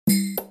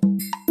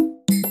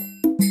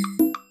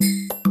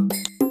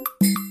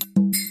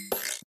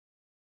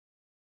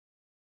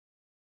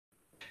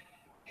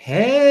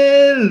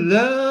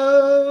Hello,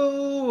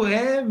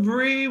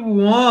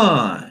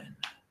 everyone.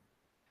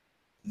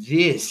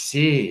 This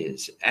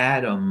is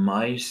Adam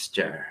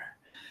Meister,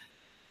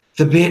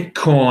 the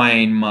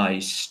Bitcoin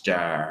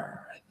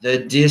Meister, the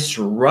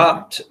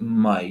Disrupt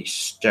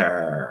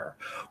Meister.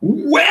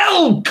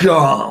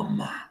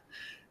 Welcome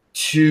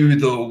to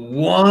the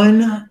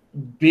One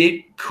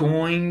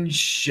Bitcoin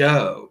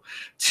Show.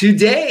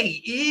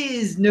 Today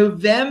is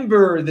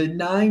November the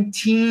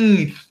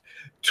 19th.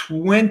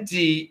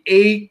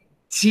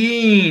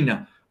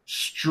 2018,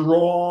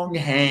 strong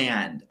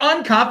hand,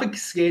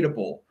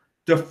 unconfiscatable,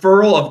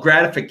 deferral of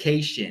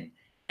gratification,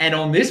 and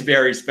on this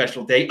very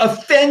special day,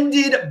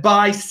 offended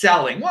by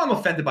selling. Well, I'm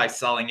offended by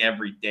selling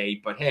every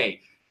day, but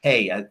hey,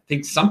 I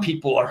think some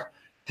people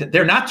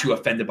they're not too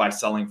offended by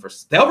selling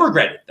they'll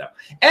regret it though.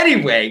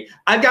 Anyway,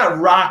 I've got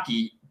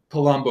Rocky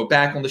Palumbo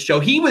back on the show.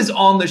 He was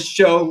on the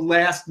show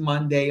last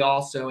Monday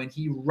also, and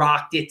he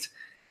rocked it.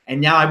 And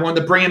now I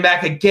wanted to bring him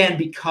back again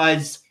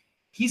because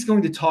he's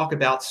going to talk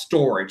about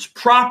storage,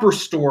 proper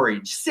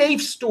storage,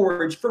 safe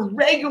storage for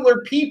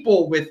regular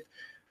people with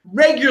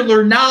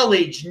regular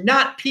knowledge,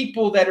 not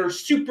people that are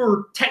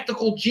super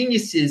technical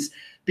geniuses.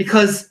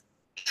 Because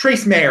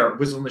Trace Mayer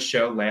was on the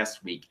show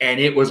last week,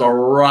 and it was a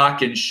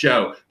rockin'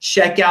 show.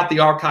 Check out the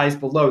archives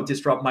below,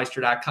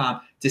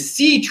 disruptmeister.com, to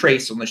see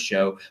Trace on the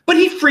show. But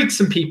he freaked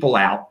some people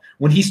out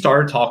when he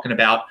started talking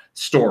about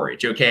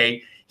storage,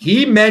 okay?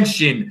 He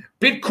mentioned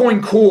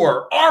Bitcoin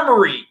Core,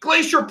 Armory,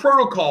 Glacier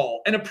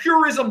Protocol, and a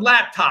Purism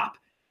laptop.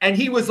 And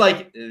he was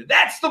like,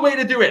 that's the way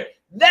to do it.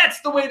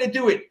 That's the way to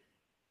do it.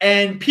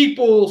 And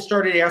people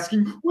started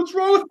asking, what's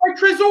wrong with my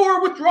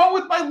Trezor? What's wrong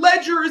with my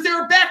Ledger? Is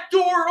there a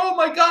backdoor? Oh,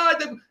 my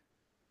God.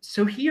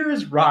 So here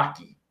is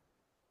Rocky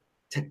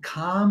to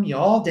calm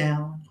y'all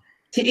down,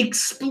 to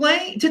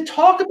explain, to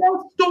talk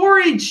about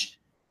storage.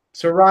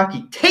 So,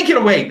 Rocky, take it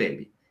away,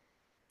 baby.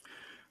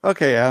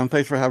 Okay, Adam,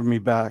 thanks for having me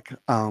back.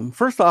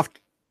 First off,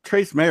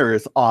 Trace Mayer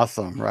is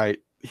awesome, right?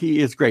 He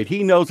is great.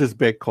 He knows his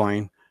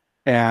Bitcoin.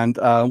 And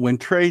when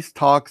Trace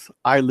talks,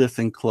 I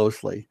listen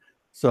closely.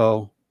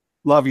 So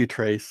love you,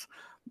 Trace.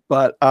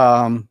 But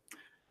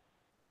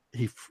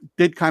he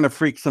did kind of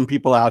freak some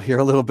people out here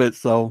a little bit.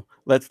 So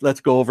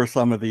let's go over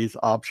some of these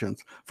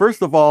options.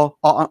 First of all,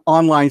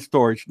 online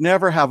storage.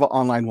 Never have an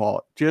online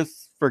wallet.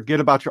 Just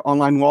forget about your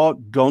online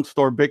wallet. Don't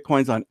store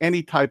Bitcoins on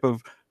any type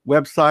of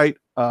website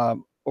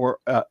or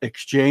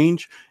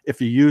exchange. If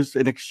you use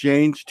an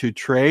exchange to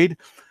trade,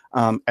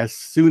 as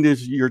soon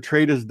as your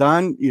trade is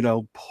done,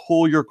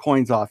 pull your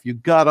coins off. You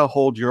gotta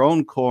hold your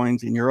own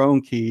coins in your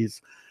own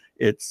keys.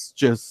 It's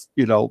just,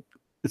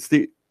 it's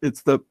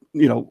the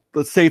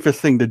safest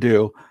thing to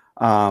do.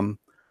 Or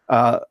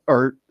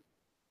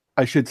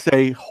I should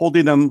say,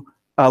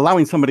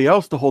 allowing somebody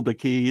else to hold the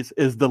keys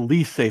is the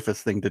least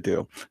safest thing to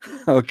do.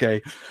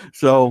 Okay,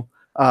 so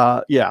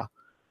yeah.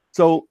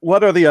 So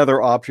what are the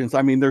other options?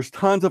 I mean, there's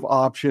tons of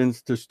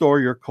options to store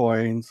your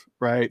coins,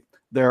 right?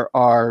 There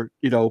are,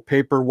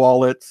 paper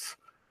wallets.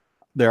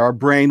 There are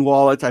brain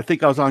wallets. I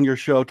think I was on your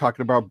show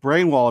talking about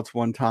brain wallets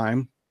one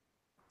time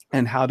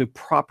and how to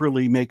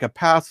properly make a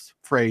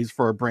passphrase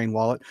for a brain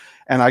wallet.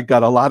 And I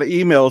got a lot of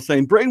emails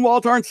saying brain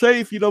wallets aren't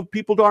safe.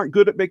 People aren't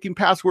good at making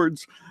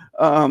passwords.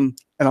 And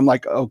I'm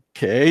like,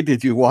 okay,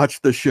 did you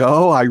watch the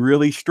show? I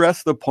really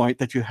stressed the point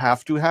that you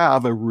have to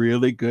have a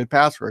really good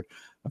password,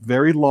 a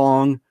very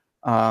long,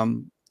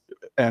 and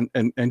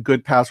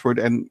good password.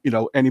 And,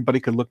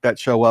 anybody could look that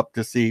show up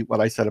to see what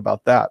I said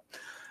about that.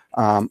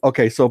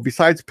 Okay. So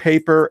besides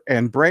paper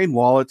and brain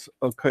wallets,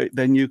 okay,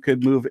 then you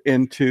could move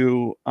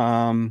into,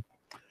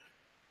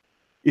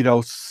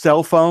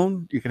 cell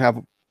phone. You can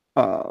have,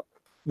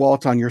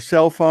 wallets on your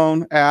cell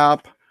phone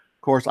app.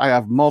 Of course, I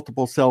have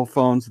multiple cell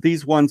phones.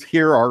 These ones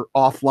here are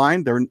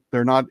offline.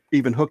 They're not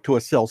even hooked to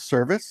a cell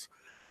service.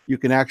 You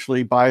can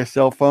actually buy a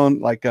cell phone,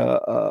 like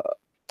a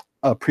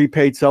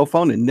prepaid cell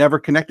phone, and never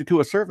connect it to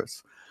a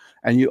service.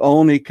 And you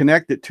only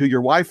connect it to your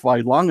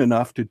Wi-Fi long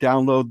enough to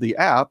download the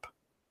app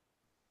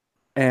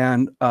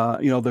and,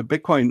 the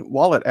Bitcoin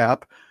wallet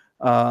app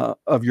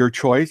of your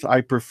choice. I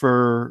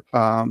prefer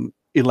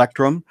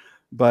Electrum,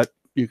 but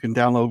you can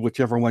download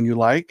whichever one you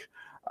like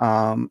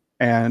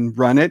and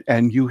run it.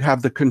 And you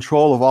have the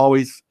control of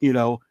always,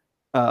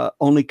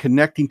 only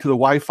connecting to the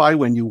Wi-Fi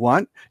when you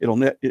want.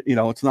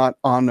 It's not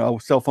on a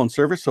cell phone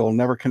service, so it'll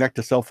never connect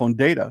to cell phone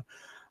data.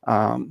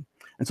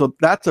 And so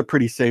that's a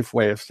pretty safe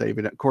way of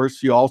saving it. Of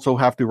course, you also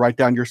have to write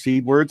down your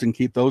seed words and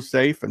keep those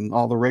safe and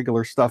all the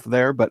regular stuff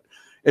there, but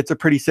it's a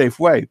pretty safe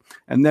way.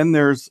 And then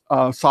there's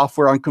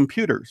software on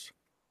computers.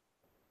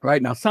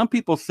 Right now, some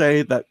people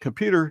say that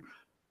computer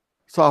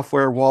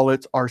software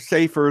wallets are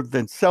safer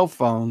than cell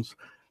phones.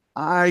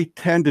 I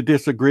tend to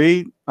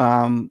disagree.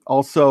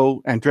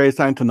 Also, Andreas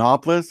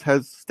Antonopoulos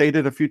has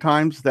stated a few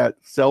times that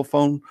cell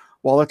phone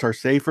wallets are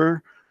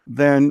safer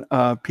than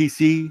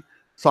PC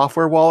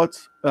software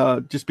wallets,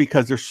 just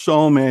because there's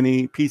so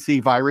many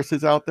PC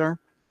viruses out there.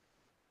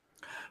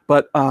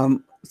 But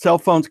cell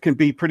phones can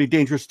be pretty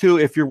dangerous too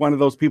if you're one of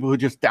those people who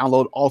just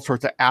download all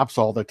sorts of apps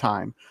all the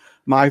time.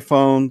 My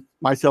phone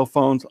my cell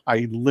phones,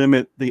 I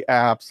limit the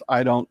apps.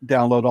 I don't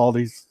download all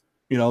these,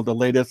 the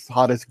latest,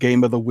 hottest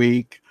game of the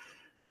week,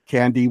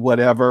 candy,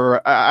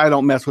 whatever. I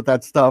don't mess with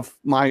that stuff.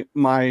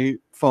 My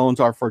phones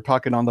are for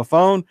talking on the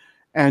phone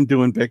and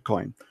doing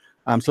Bitcoin.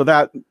 So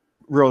that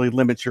really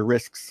limits your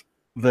risks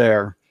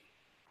there.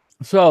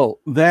 So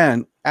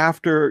then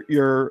after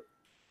your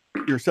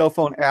cell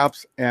phone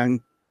apps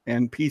and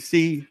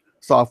PC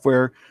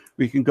software,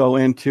 we can go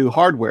into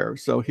hardware.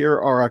 So here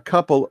are a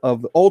couple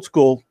of the old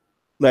school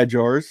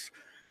ledgers,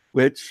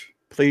 which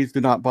please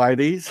do not buy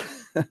these.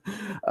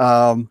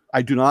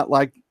 I do not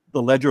like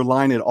the ledger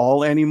line at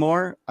all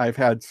anymore. I've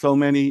had so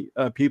many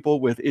people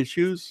with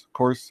issues. Of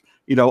course,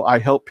 I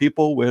help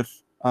people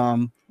with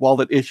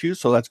wallet issues,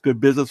 so that's good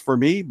business for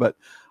me, but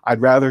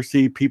I'd rather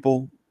see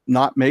people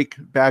not make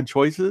bad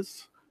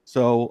choices.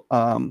 So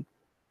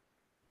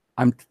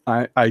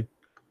I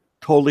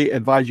totally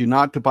advise you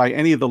not to buy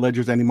any of the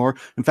ledgers anymore.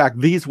 In fact,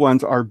 these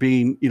ones are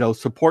being,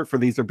 support for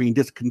these are being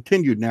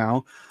discontinued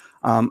now.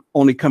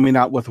 Only coming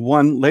out with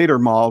one later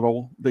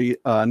model, the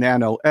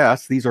Nano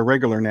S. These are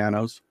regular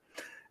Nanos.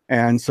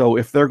 And so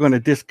if they're going to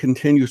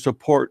discontinue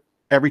support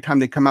every time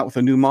they come out with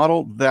a new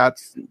model,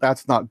 that's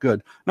not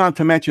good. Not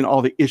to mention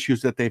all the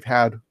issues that they've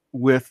had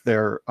with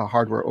their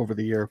hardware over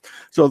the year.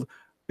 So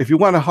if you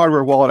want a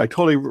hardware wallet, I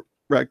totally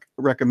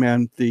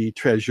recommend the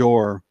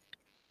Trezor.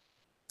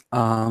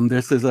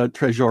 This is a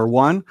Trezor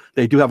 1.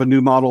 They do have a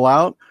new model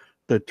out,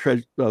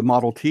 the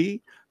Model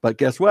T, but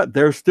guess what?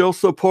 They're still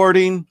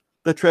supporting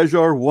the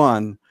Trezor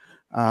 1.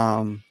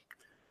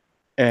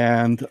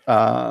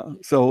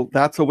 So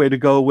that's a way to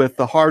go with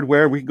the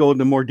hardware. We can go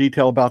into more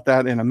detail about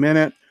that in a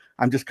minute.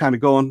 I'm just kind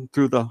of going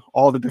through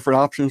all the different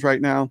options right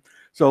now.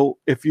 So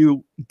if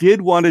you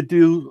did want to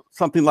do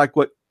something like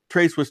what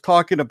Trace was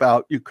talking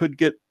about, you could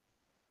get,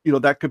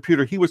 that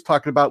computer he was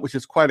talking about, which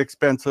is quite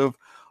expensive,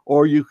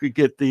 or you could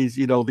get these,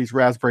 these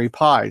Raspberry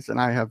Pis. And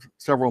I have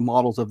several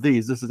models of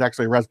these. This is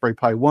actually a Raspberry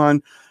Pi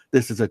 1.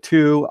 This is a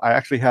 2. I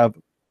actually have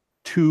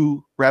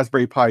 2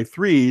 Raspberry Pi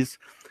 3s,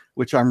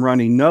 which I'm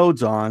running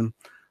nodes on.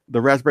 The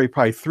Raspberry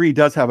Pi 3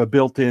 does have a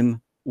built-in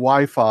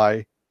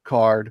Wi-Fi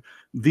card.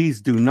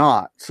 These do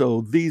not.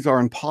 So these are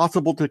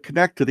impossible to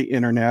connect to the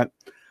internet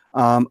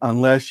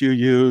unless you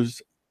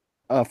use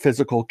a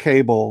physical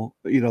cable,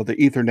 the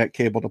Ethernet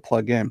cable to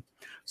plug in.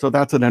 So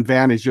that's an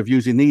advantage of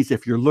using these.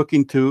 If you're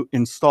looking to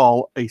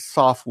install a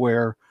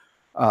software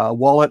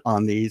wallet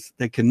on these,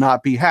 they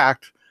cannot be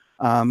hacked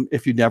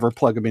if you never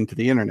plug them into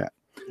the internet.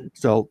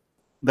 So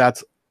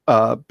that's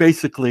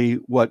basically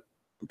what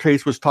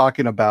Trace was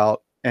talking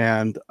about.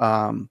 And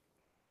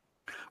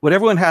what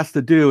everyone has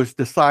to do is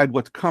decide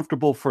what's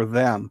comfortable for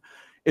them.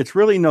 It's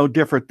really no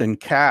different than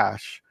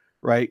cash,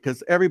 right?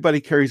 Because everybody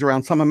carries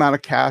around some amount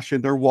of cash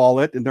in their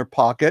wallet, in their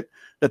pocket,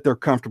 that they're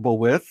comfortable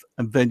with.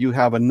 And then you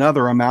have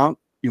another amount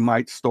you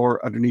might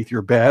store underneath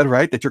your bed,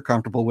 right, that you're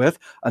comfortable with.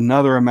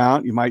 Another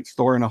amount you might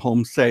store in a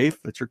home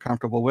safe that you're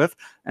comfortable with.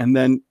 And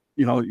then,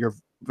 your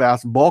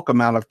vast bulk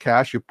amount of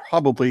cash you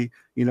probably,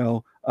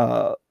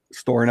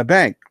 store in a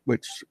bank,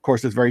 which of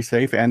course is very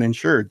safe and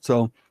insured.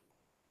 So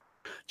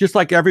just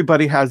like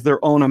everybody has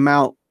their own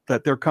amount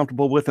that they're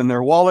comfortable with in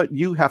their wallet,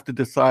 you have to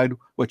decide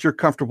what you're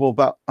comfortable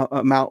about,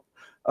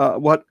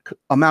 what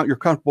amount you're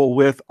comfortable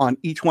with on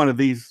each one of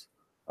these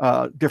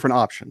different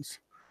options.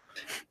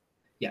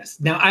 Yes.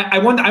 Now, I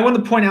want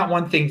to point out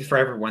one thing for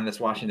everyone that's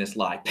watching this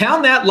live.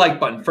 Pound that like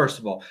button, first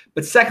of all.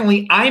 But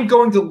secondly, I'm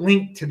going to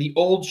link to the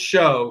old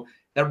show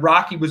that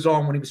Rocky was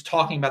on when he was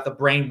talking about the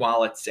brain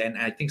wallets and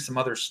I think some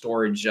other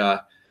storage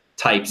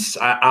types.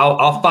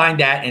 I'll find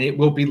that, and it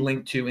will be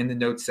linked to in the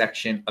notes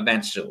section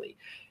eventually.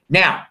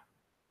 Now,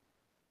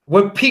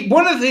 one of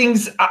the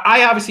things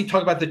I obviously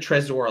talk about the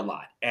Trezor a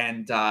lot,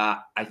 and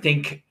I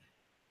think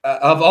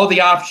of all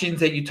the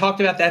options that you talked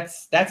about,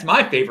 that's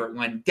my favorite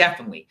one,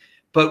 definitely.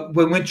 But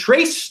when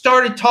Trace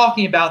started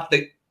talking about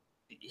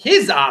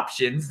his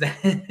options,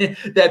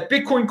 that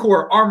Bitcoin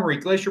Core, Armory,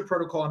 Glacier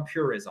Protocol, and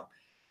Purism,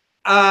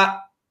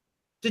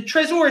 the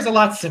Trezor is a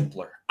lot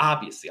simpler,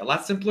 obviously, a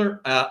lot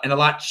simpler and a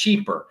lot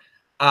cheaper.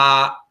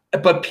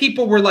 But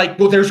people were like,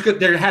 well,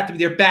 there have to be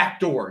their back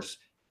doors.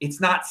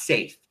 It's not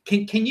safe.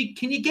 Can you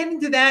get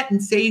into that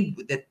and say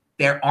that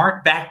there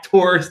aren't back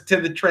doors to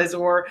the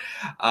Trezor,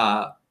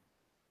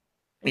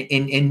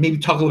 and maybe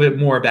talk a little bit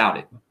more about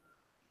it?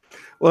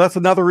 Well, that's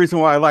another reason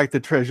why I like the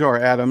Trezor,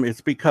 Adam.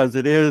 It's because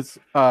it is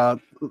the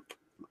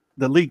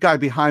lead guy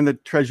behind the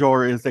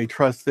Trezor is a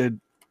trusted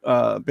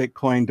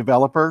Bitcoin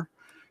developer.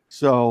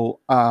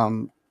 So,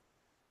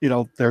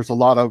 there's a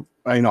lot of,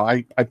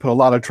 I put a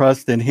lot of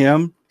trust in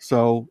him.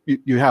 So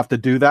you have to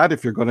do that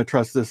if you're going to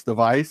trust this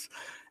device.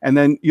 And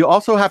then you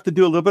also have to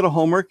do a little bit of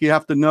homework. You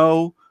have to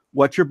know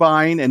what you're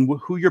buying and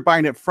who you're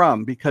buying it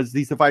from, because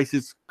these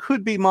devices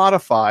could be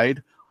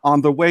modified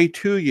on the way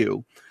to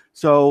you.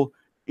 So,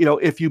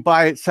 if you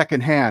buy it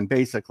secondhand,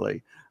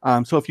 basically.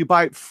 So if you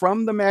buy it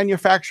from the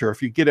manufacturer,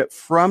 if you get it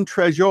from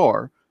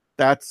Trezor,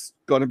 that's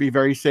going to be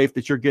very safe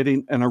that you're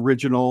getting an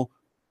original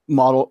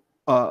model,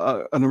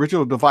 an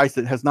original device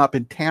that has not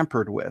been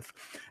tampered with.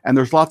 And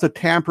there's lots of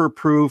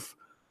tamper-proof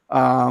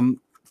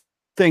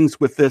things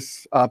with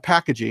this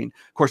packaging.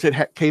 Of course, it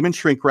came in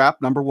shrink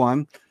wrap, number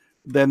one.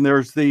 Then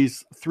there's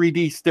these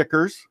 3D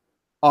stickers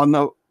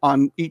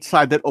on each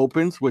side that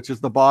opens, which is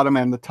the bottom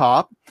and the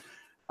top.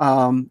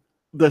 The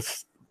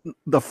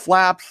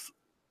flaps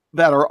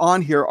that are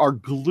on here are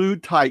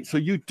glued tight, so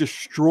you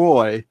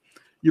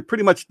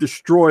pretty much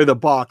destroy the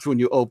box when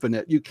you open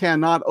it. You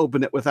cannot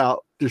open it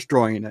without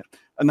destroying it,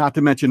 and not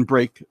to mention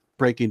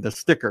breaking the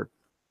sticker.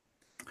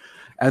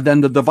 And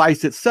then the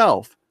device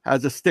itself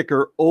has a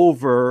sticker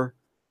over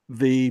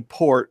the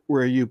port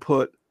where you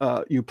plug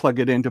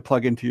it in to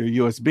plug into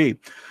your USB.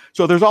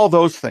 So there's all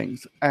those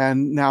things.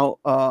 And now,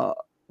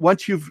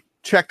 once you've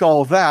checked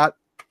all of that,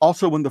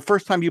 also when the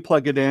first time you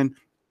plug it in,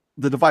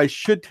 the device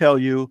should tell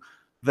you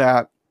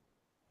that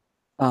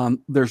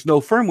there's no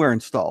firmware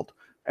installed,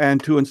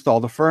 and to install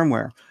the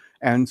firmware.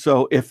 And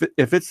so if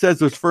it says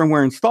there's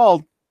firmware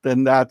installed,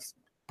 then that's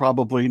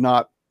probably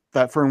not,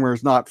 that firmware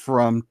is not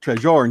from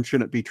Trezor and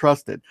shouldn't be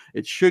trusted.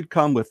 It should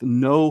come with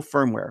no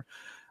firmware.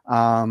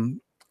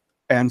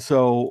 And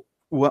so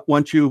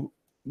once you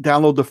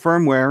download the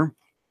firmware,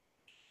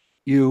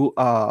 you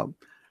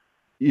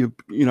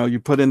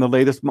put in the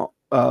latest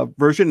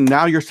version, and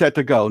now you're set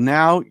to go.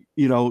 Now,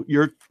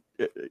 you're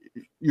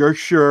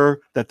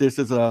sure that this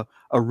is a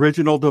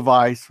original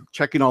device,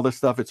 checking all this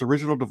stuff. It's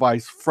original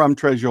device from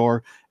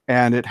Trezor,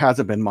 and it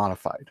hasn't been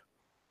modified.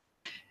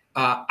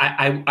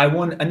 I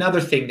want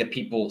another thing that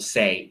people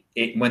say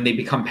when they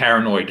become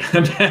paranoid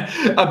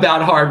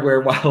about hardware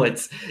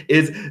wallets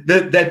is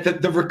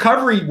the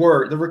recovery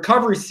word, the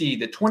recovery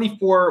seed, the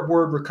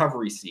 24-word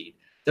recovery seed.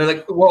 They're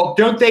like, well,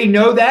 don't they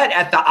know that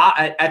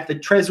at the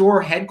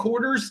Trezor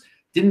headquarters?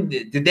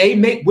 Did they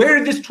make,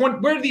 where did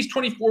these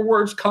 24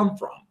 words come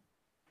from?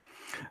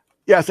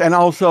 Yes, and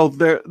also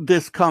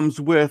this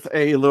comes with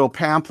a little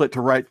pamphlet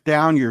to write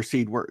down your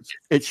seed words.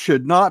 It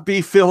should not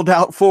be filled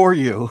out for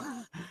you.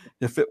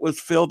 If it was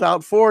filled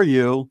out for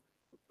you,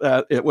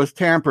 it was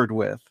tampered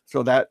with.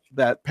 So that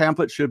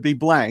pamphlet should be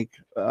blank,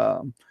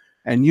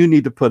 and you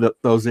need to put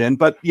those in.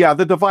 But yeah,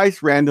 the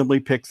device randomly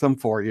picks them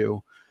for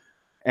you.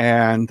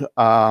 And,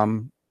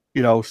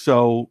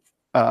 so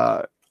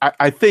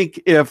I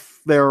think if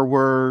there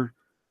were,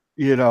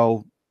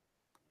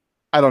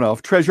 I don't know,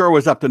 if Trezor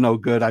was up to no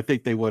good, I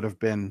think they would have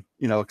been,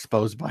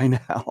 exposed by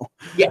now.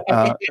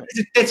 Yeah,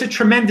 it's a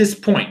tremendous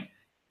point.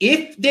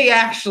 If they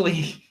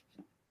actually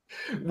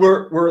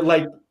were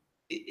like,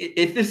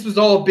 if this was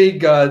all a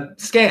big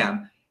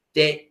scam,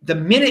 the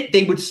minute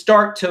they would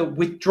start to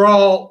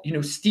withdraw,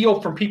 steal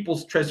from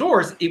people's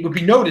Trezors, it would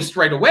be noticed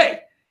right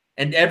away,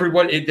 and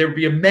there would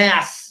be a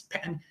mass.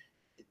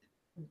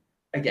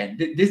 Again,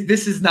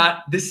 this is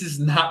not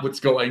what's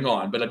going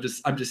on, but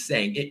I'm just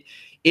saying it.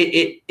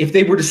 If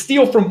they were to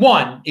steal from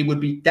one,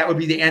 that would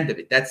be the end of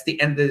it. That's the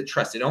end of the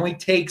trust. It only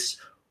takes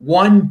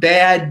one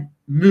bad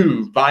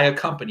move by a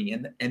company,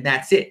 and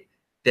that's it.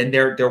 Then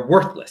they're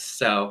worthless.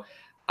 So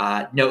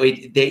no,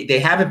 they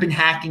haven't been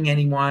hacking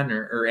anyone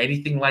or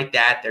anything like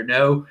that. There are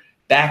no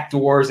back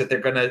doors that they're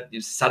going to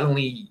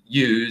suddenly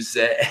use.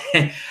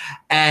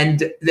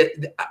 And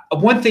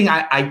one thing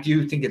I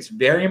do think it's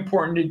very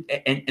important,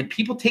 and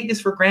people take this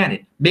for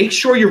granted, make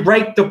sure you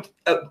write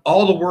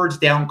all the words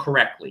down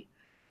correctly.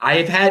 I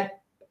have had,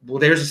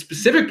 there's a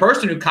specific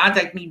person who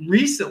contacted me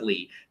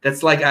recently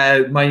that's like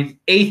my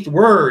 8th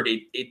word.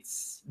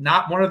 It's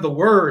not one of the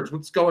words.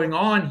 What's going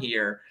on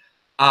here?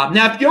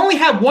 Now, if you only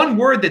have one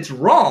word that's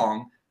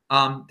wrong,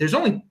 there's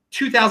only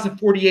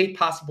 2,048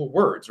 possible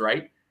words,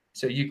 right?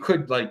 So you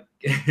could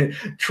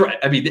try.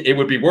 I mean, it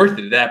would be worth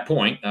it at that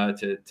point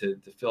to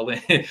fill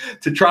in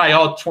to try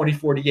all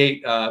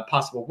 2048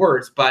 possible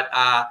words. But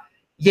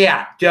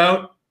yeah,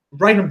 don't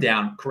write them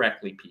down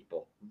correctly,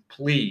 people.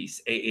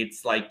 Please.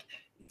 It's like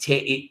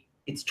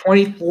it's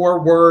 24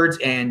 words,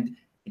 and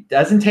it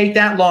doesn't take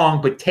that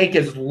long, but take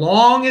as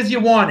long as you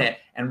want it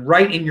and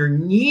write in your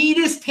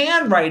neatest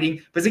handwriting.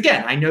 Because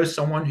again, I know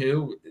someone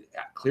who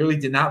clearly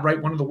did not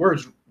write one of the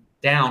words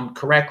down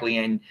correctly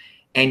and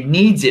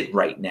needs it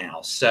right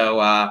now. So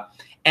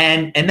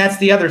and that's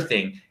the other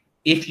thing.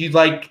 If you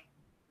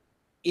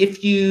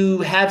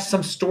have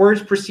some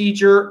storage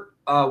procedure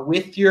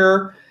with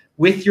your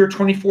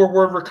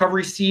 24-word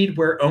recovery seed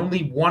where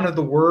only one of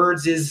the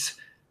words is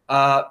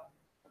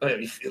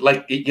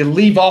like you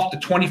leave off the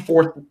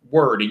 24th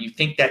word and you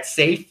think that's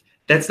safe,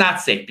 that's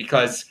not safe,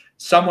 because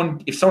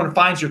if someone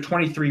finds your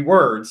 23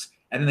 words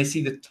and then they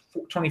see the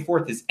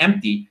 24th is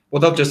empty,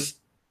 well, they'll just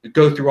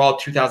go through all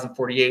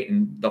 2048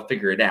 and they'll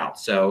figure it out.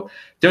 So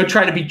don't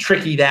try to be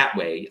tricky that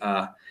way.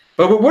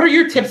 But what are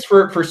your tips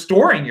for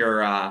storing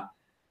your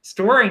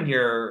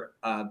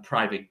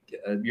private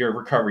your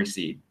recovery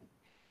seed?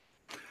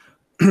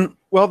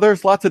 Well,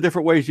 there's lots of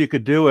different ways you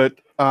could do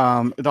it.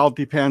 It all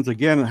depends,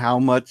 again, on how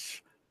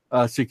much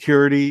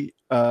security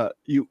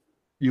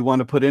you want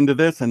to put into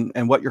this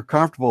and what you're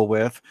comfortable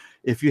with.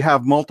 If you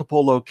have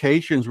multiple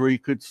locations where you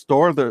could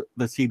store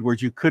the seed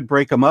words, you could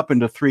break them up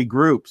into 3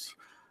 groups.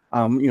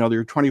 There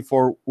are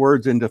 24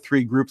 words into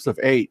 3 groups of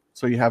 8.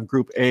 So you have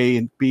group A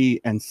and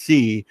B and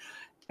C,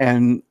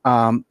 and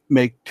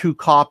make 2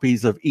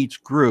 copies of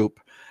each group.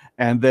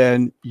 and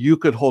then you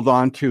could hold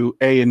on to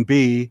A and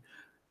B.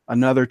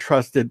 Another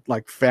trusted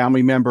like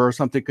family member or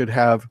something could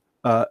have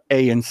A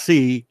and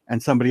C,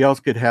 and somebody else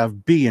could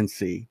have B and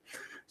C.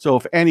 So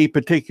if any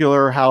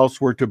particular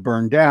house were to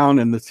burn down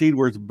and the seed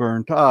was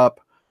burnt up,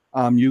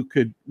 you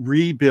could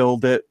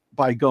rebuild it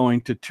by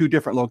going to 2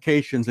 different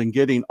locations and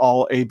getting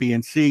all A, B,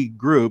 and C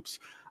groups.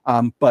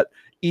 But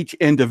each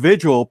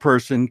individual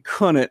person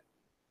couldn't,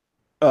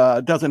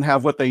 doesn't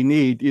have what they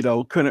need,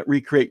 couldn't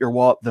recreate your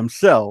wallet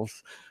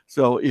themselves.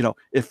 So,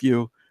 if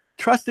you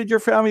trusted your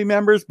family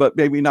members, but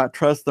maybe not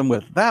trust them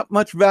with that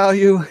much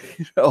value,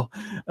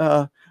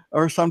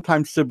 or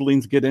sometimes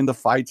siblings get into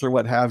fights or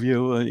what have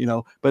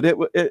you, but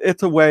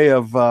it's a way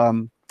of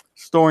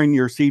storing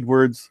your seed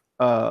words,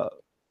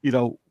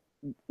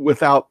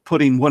 without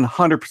putting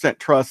 100%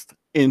 trust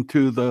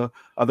into the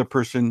other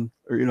person,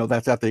 or,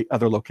 that's at the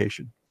other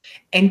location.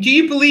 And do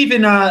you believe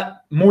in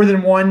more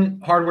than one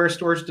hardware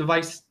storage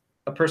device?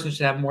 A person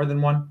should have more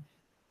than one?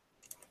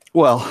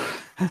 Well,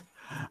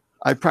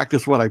 I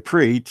practice what I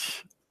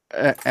preach,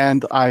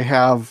 and I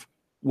have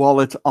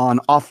wallets on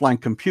offline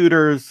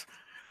computers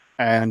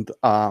and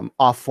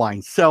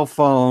offline cell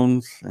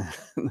phones.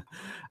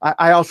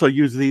 I also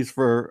use these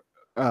for,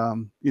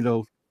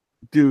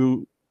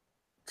 do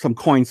some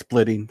coin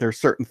splitting. There's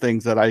certain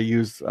things that I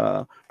use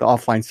the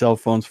offline cell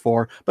phones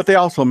for, but they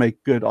also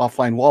make good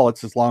offline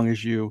wallets as long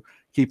as you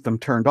keep them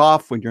turned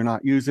off when you're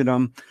not using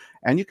them.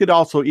 And you could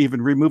also even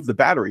remove the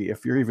battery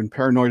if you're even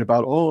paranoid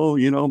about,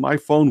 my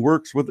phone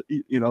works with,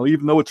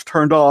 even though it's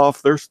turned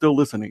off, they're still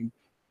listening.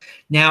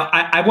 Now,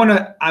 I want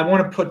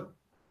to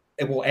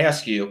we'll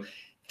ask you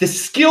the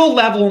skill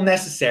level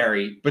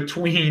necessary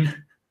between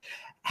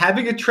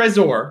having a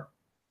Trezor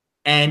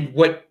and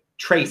what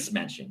Trace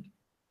mentioned.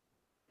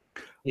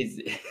 There's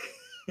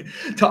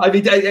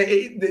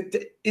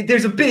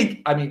a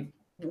big,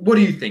 what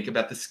do you think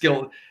about the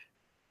skill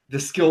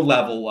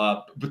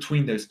level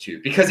between those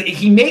two? Because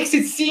he makes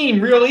it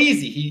seem real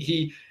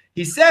easy.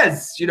 He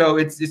says,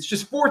 it's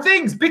just 4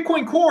 things: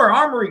 Bitcoin Core,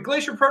 Armory,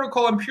 Glacier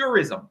Protocol, and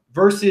Purism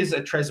versus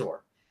a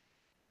Trezor.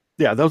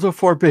 Yeah, those are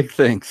 4 big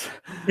things.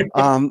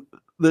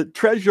 The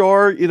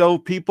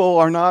Trezor, people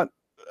are not,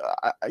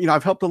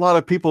 I've helped a lot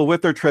of people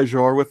with their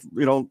Trezor with,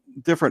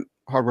 different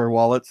hardware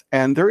wallets,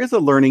 and there is a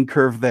learning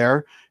curve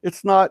there.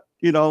 It's not,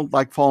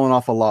 like falling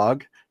off a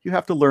log. You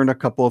have to learn a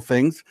couple of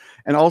things.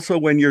 And also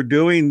when you're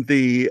doing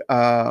the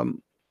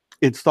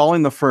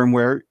installing the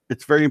firmware,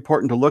 it's very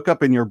important to look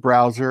up in your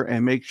browser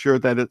and make sure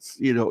that it's,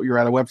 you're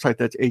at a website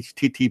that's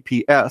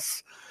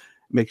HTTPS.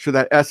 Make sure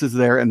that S is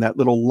there and that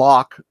little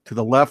lock to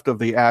the left of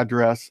the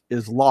address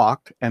is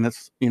locked. And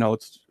it's,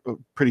 it's a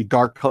pretty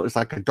dark color. It's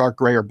like a dark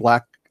gray or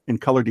black in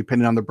color,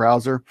 depending on the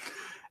browser.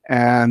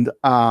 And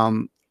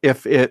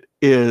if it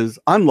is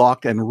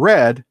unlocked and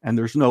red and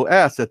there's no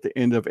S at the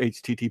end of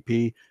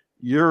HTTP,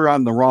 you're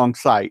on the wrong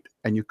site,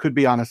 and you could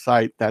be on a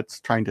site that's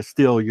trying to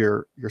steal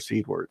your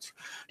seed words.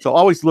 So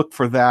always look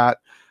for that.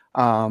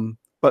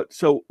 But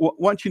so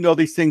once you know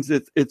these things,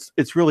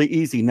 it's really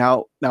easy.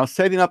 Now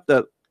setting up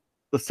the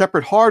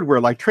separate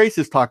hardware like Trace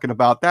is talking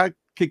about, that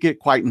could get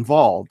quite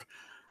involved.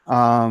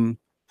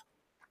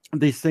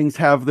 These things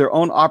have their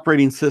own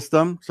operating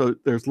system, so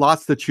there's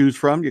lots to choose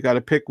from. You got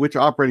to pick which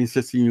operating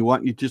system you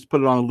want. You just put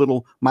it on a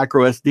little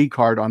micro SD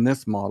card on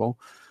this model.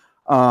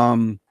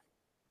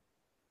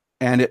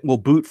 And it will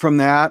boot from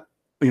that,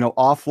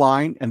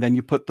 offline. And then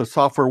you put the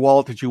software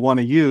wallet that you want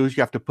to use.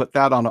 You have to put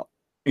that on on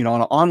an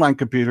online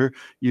computer.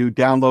 You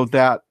download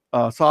that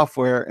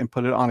software and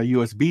put it on a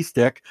USB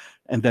stick.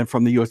 And then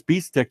from the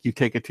USB stick, you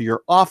take it to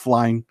your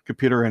offline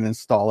computer and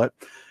install it.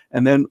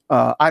 And then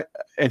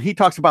he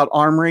talks about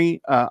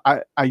Armory.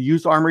 I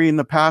used Armory in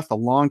the past a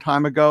long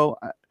time ago.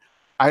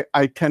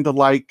 I tend to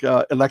like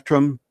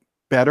Electrum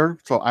better,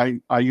 so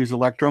I use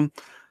Electrum.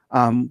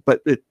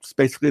 But it's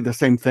basically the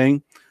same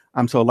thing.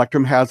 So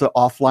Electrum has an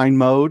offline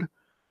mode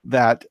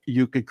that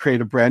you could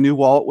create a brand new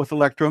wallet with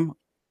Electrum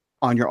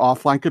on your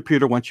offline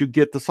computer. Once you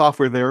get the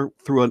software there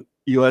through a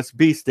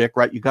USB stick,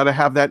 right? You got to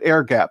have that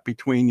air gap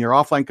between your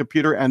offline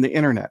computer and the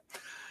internet.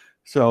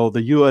 So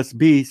the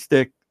USB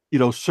stick,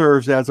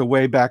 serves as a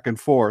way back and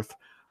forth.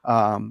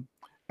 And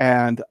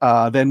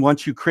then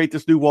once you create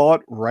this new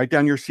wallet, write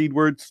down your seed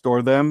words,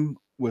 store them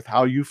with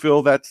how you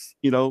feel that's,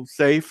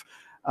 safe.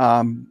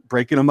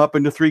 Breaking them up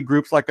into 3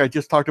 groups like I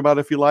just talked about,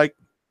 if you like.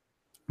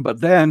 But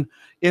then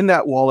in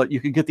that wallet, you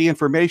can get the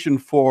information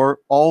for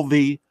all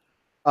the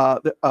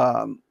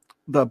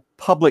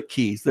public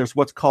keys. There's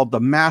what's called the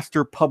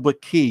master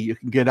public key you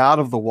can get out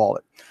of the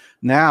wallet.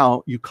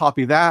 Now you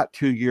copy that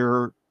to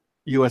your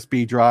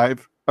USB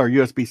drive or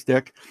USB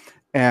stick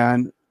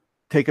and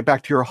take it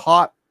back to your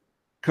hot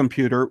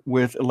computer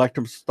with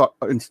Electrum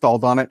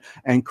installed on it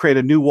and create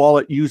a new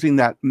wallet using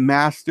that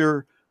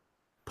master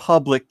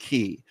public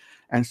key.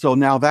 And so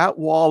now that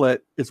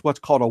wallet is what's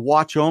called a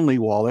watch only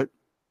wallet.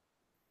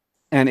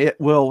 And it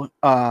will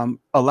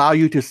allow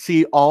you to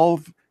see all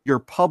of your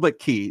public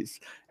keys,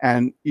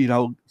 and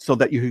so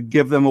that you could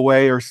give them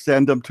away or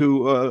send them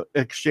to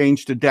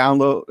exchange to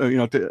download,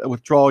 to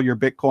withdraw your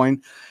Bitcoin,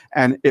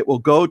 and it will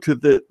go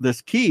to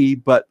this key.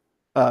 But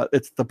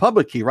it's the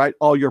public key, right?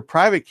 All your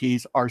private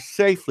keys are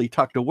safely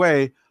tucked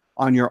away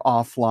on your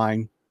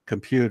offline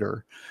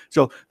computer.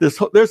 So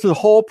there's a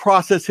whole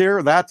process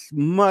here that's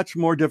much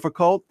more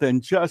difficult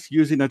than just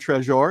using a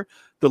Trezor.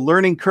 The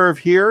learning curve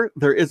here,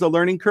 there is a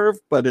learning curve,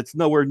 but it's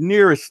nowhere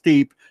near as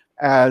steep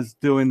as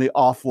doing the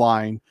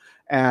offline.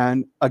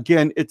 And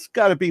again, it's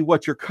got to be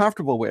what you're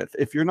comfortable with.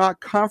 If you're not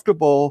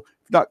comfortable,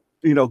 not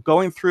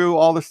going through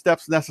all the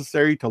steps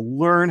necessary to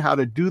learn how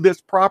to do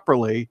this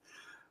properly,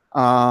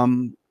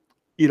 you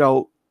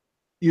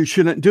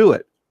shouldn't do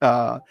it.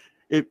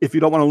 If you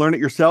don't want to learn it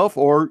yourself,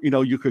 or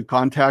you could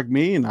contact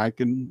me and I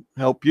can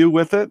help you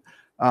with it.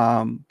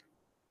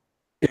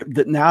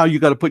 That now you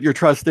got to put your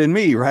trust in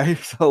me, right?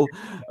 So,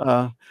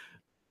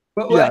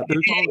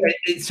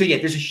 there's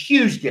a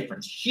huge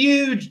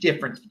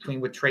difference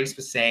between what Trace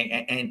was saying,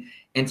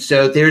 and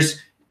so there's,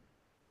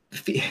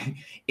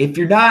 if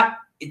you're not,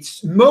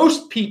 it's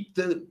most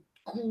people,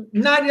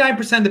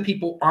 99% of the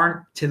people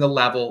aren't to the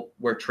level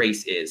where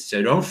Trace is.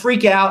 So don't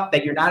freak out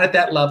that you're not at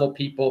that level,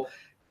 people.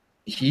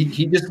 He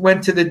just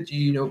went to the,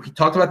 he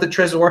talked about the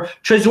Trezor.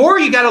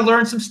 Trezor, you got to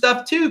learn some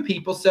stuff too,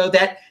 people. So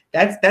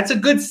that's a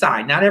good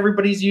sign. Not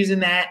everybody's using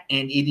that,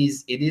 and it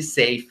is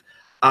safe.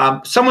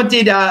 Someone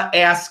did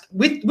ask,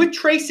 with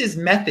Trace's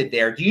method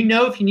there, do you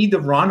know if you need to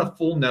run a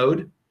full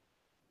node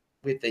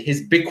with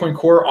his Bitcoin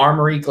Core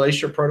Armory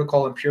Glacier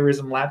Protocol and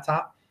Purism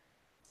laptop?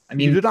 I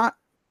mean, you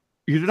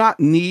do not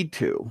need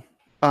to.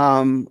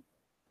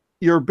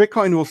 Your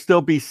Bitcoin will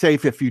still be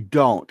safe if you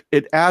don't.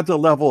 It adds a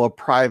level of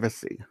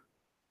privacy,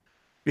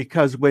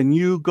 because when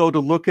you go to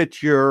look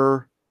at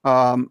your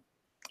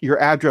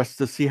address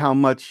to see how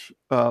much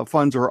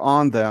funds are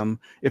on them,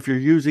 if you're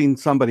using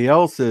somebody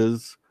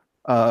else's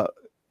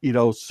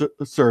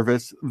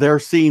service, they're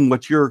seeing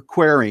what you're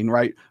querying,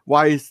 right?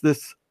 Why is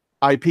this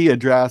IP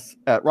address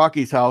at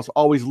Rocky's house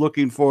always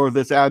looking for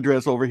this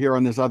address over here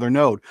on this other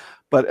node?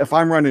 But if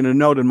I'm running a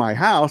node in my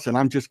house and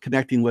I'm just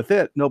connecting with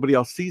it, nobody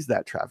else sees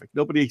that traffic.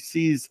 Nobody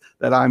sees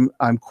that I'm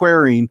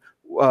querying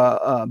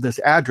this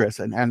address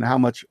and how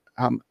much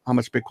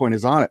Bitcoin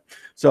is on it.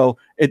 So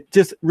it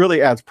just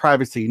really adds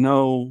privacy.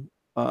 No,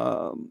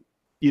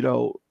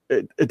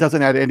 it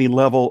doesn't add any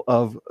level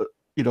of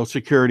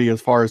security as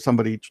far as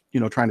somebody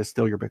trying to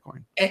steal your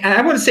Bitcoin. And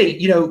I want to say,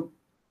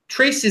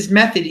 Trace's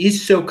method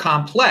is so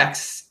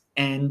complex,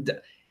 and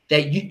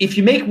that if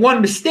you make one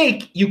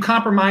mistake, you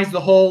compromise the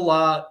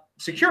whole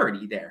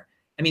security there.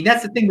 I mean,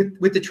 that's the thing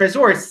with the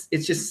Trezor.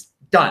 It's just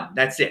done.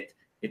 That's it.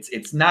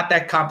 It's not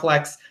that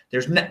complex.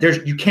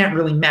 You can't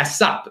really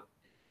mess up,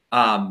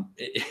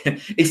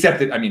 except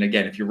that, I mean,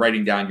 again, if you're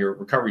writing down your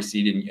recovery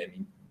seed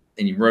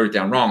and you wrote it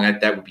down wrong,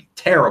 that would be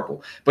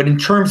terrible. But in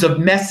terms of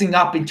messing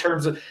up, in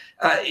terms of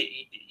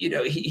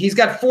he's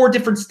got 4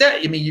 different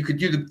steps. I mean, you could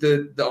do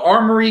the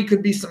Armory,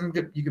 could be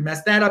something, you could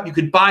mess that up. You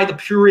could buy the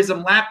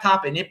Purism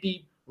laptop and it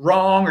be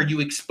wrong, or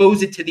you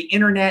expose it to the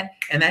internet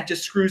and that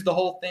just screws the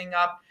whole thing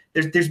up.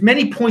 There's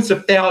many points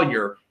of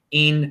failure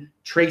in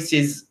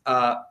Trace's,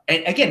 and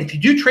again, if you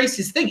do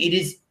Trace's thing,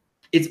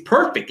 it's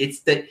perfect.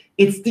 It's the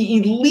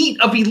elite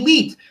of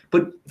elite,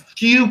 but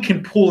few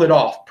can pull it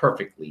off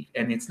perfectly.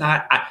 And it's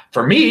not,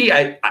 for me,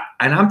 and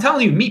I'm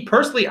telling you, me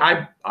personally,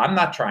 I'm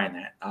not trying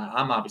that.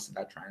 I'm obviously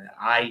not trying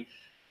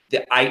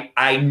that.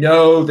 I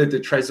know that the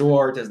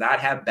Trezor does not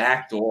have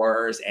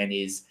backdoors and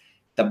is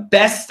the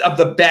best of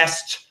the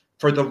best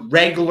for the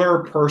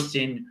regular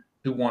person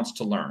who wants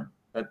to learn.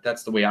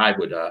 That's the way I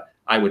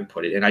would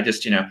put it. And I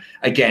just,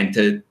 again,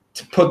 to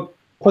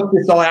put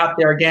this all out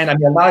there again. I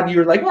mean, a lot of you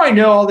are like, "Oh, I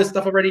know all this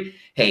stuff already."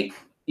 Hey,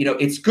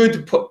 it's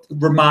good to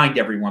remind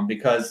everyone,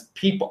 because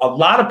a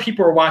lot of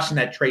people are watching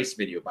that Trace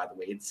video. By the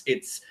way,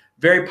 it's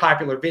very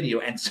popular video,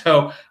 and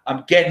so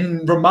I'm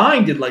getting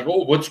reminded, like,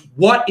 "Oh,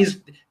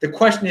 the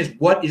question is,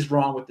 what is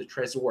wrong with the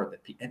Trezor?"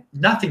 And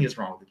nothing is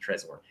wrong with the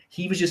Trezor.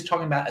 He was just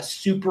talking about a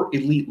super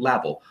elite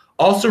level.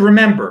 Also,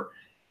 remember,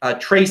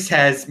 Trace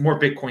has more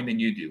Bitcoin than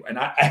you do, and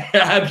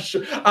I'm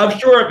sure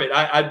of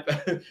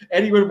it.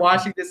 Anyone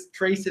watching this,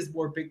 Trace has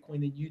more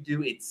Bitcoin than you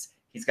do.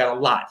 He's got a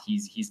lot.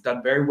 He's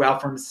done very well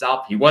for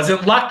himself. He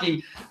wasn't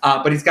lucky,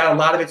 but he's got a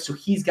lot of it. So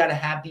he's got to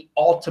have the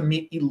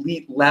ultimate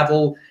elite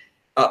level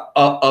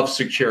of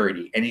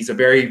security, and he's a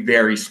very,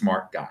 very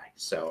smart guy.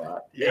 So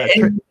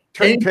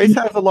Trace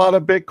has a lot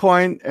of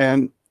Bitcoin,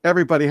 and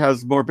everybody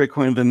has more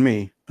Bitcoin than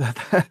me.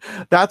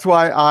 That's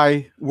why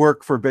I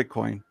work for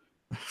Bitcoin.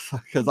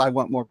 Because I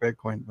want more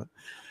Bitcoin,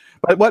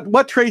 but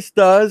what Trace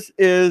does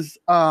is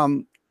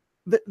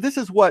this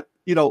is what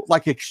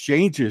like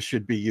exchanges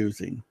should be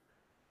using,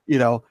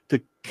 to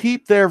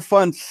keep their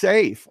funds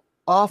safe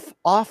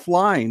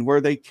offline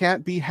where they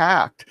can't be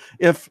hacked.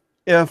 If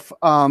what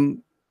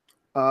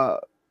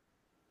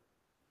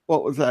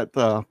was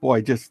that?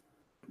 Boy, just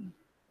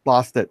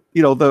lost it.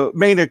 The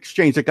main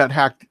exchange that got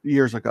hacked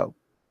years ago,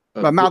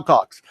 Mt.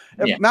 Gox.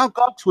 If Mt.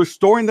 Gox was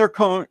storing their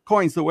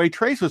coins the way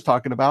Trace was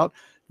talking about,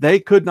 they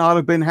could not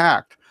have been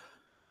hacked.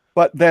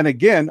 But then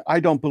again, I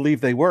don't believe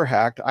they were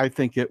hacked. I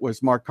think it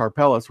was Mark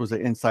Karpellis was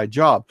an inside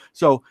job.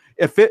 So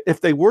if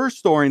they were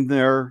storing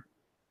their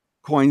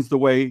coins the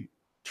way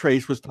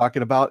Trace was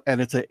talking about,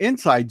 and it's an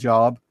inside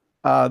job,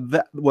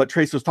 that what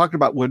Trace was talking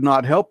about would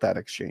not help that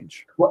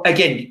exchange. Well,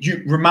 again,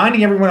 you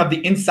reminding everyone of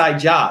the inside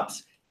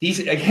jobs. These,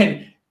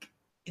 again,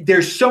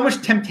 there's so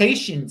much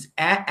temptations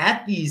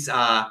at these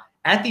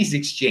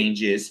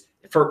exchanges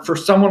for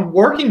someone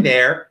working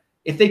there.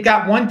 If they've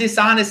got one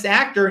dishonest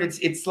actor and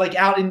it's like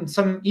out in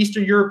some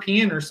Eastern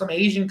European or some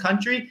Asian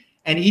country,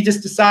 and he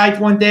just decides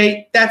one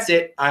day, that's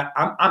it,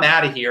 I'm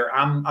out of here.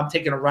 I'm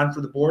taking a run for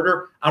the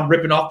border. I'm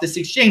ripping off this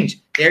exchange.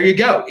 There you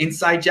go,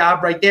 inside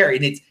job right there.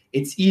 And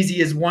it's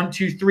easy as 1,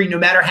 2, 3, no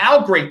matter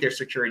how great their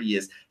security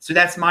is. So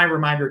that's my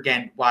reminder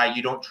again, why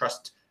you don't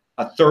trust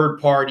a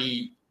third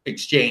party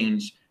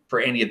exchange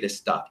for any of this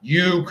stuff.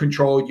 You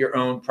control your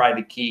own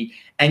private key.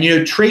 And,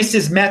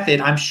 Trace's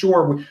method, I'm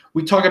sure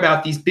we talk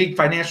about these big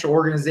financial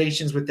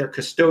organizations with their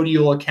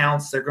custodial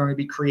accounts they're going to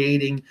be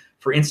creating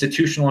for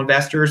institutional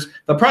investors.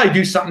 They'll probably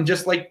do something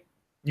just like,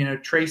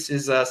 Trace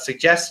is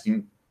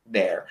suggesting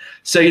there.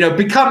 So,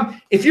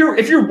 if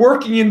you're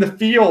working in the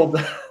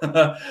field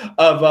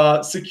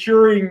of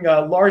securing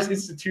large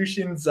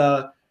institutions'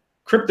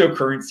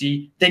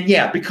 cryptocurrency, then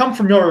yeah, become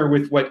familiar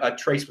with what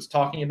Trace was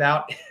talking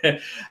about.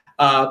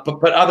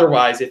 But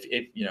otherwise, if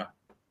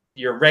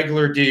you're a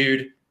regular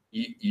dude,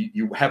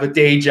 you have a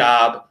day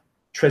job,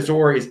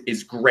 Trezor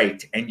is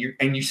great, and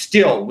you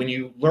still, when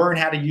you learn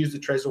how to use the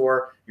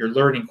Trezor, you're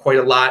learning quite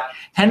a lot.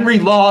 Henry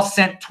Law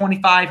sent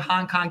 25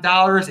 Hong Kong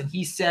dollars, and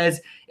he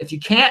says, if you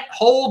can't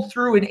hold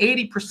through an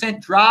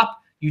 80% drop,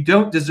 you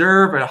don't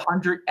deserve a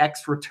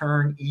 100x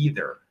return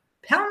either.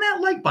 Pound that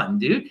like button,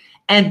 dude.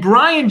 And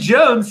Brian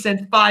Jones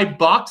sent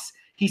 $5.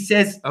 He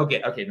says,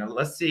 okay, now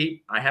let's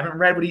see. I haven't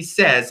read what he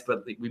says,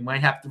 but we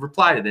might have to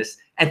reply to this.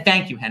 And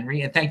thank you,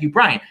 Henry, and thank you,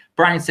 Brian.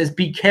 Brian says,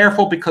 be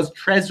careful because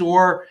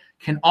Trezor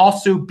can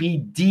also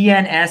be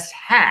DNS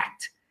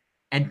hacked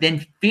and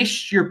then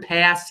phish your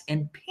pass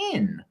and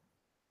PIN.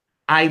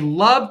 I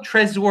love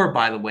Trezor,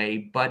 by the way,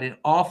 but an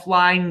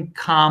offline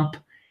comp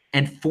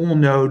and full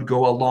node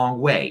go a long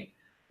way.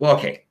 Well,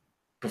 okay,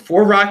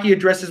 before Rocky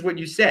addresses what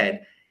you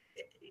said,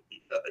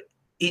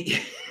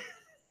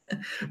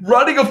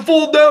 running a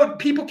full node,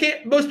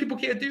 most people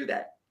can't do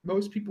that.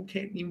 Most people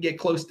can't even get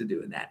close to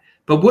doing that.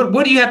 But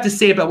what do you have to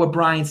say about what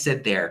Brian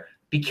said there?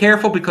 Be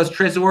careful because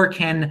Trezor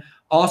can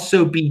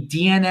also be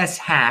DNS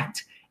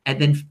hacked and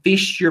then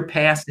phish your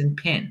pass and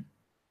PIN.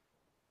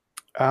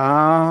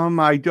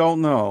 I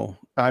don't know.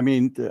 I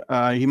mean,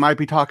 he might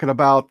be talking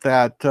about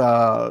that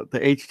the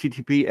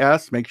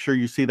HTTPS. Make sure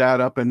you see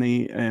that up in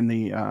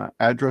the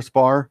address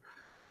bar.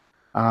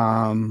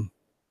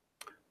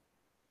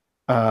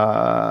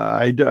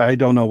 I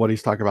don't know what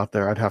he's talking about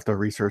there. I'd have to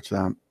research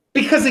that.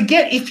 Because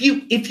again, if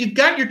you've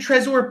got your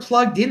Trezor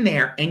plugged in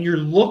there and you're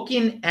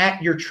looking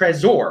at your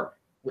Trezor,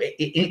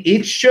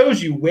 it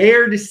shows you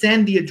where to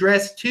send the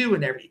address to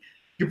and everything.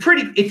 You're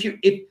pretty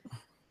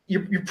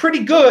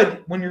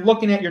good when you're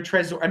looking at your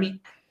Trezor. I mean,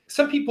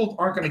 some people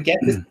aren't going to get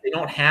this. They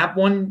don't have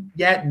one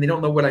yet, and they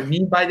don't know what I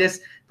mean by this.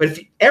 But if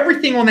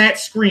everything on that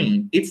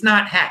screen, it's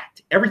not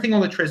hacked. Everything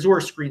on the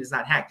Trezor screen is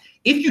not hacked.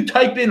 If you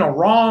type in a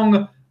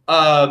wrong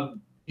URL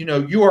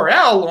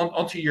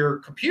onto your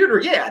computer,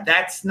 yeah,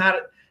 that's not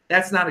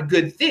a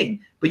good thing.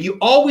 But you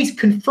always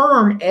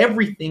confirm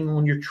everything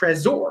on your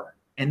Trezor,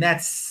 and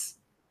that's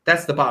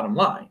the bottom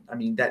line. I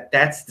mean,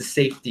 that's the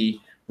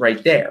safety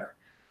right there.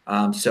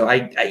 So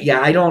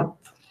I don't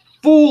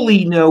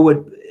fully know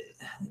what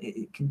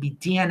it can be.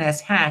 DNS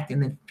hacked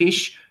and then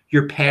phish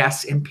your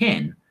pass and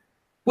PIN.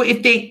 Well,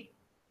 if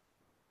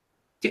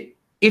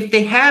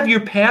they have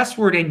your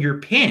password and your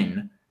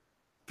PIN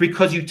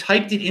because you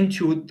typed it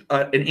into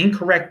an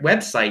incorrect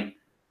website,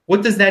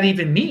 what does that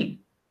even mean?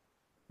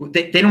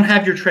 They don't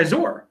have your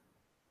Trezor.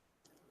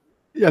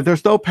 Yeah,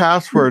 there's no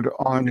password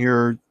on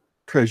your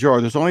Trezor.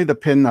 There's only the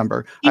PIN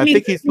number. I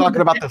think he's talking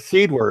about the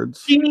seed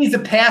words. He means the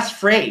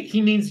passphrase. He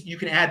means you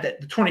can add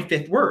the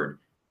 25th word.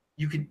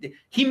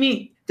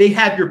 They'll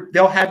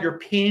have your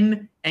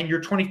PIN and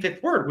your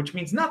 25th word, which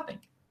means nothing.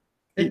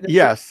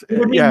 Yes.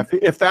 Yeah.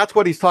 If that's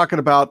what he's talking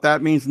about,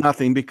 that means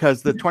nothing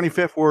because the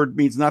 25th word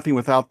means nothing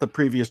without the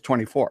previous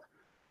 24.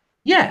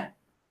 Yeah.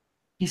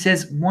 He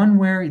says one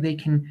where they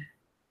can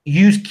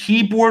use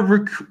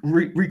keyboard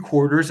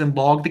recorders and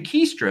log the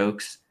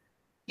keystrokes.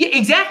 Yeah,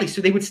 exactly.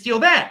 So they would steal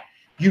that.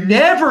 You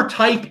never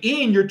type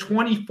in your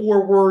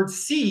 24-word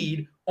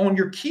seed on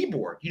your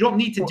keyboard. You don't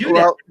need to do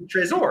that with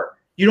Trezor.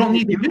 You don't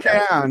need to do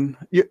that.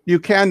 You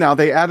can now.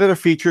 They added a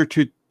feature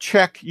to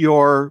check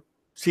your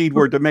seed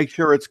word to make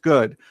sure it's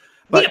good.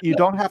 But you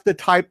don't have to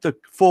type the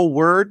full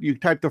word. You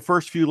type the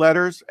first few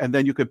letters, and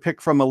then you could pick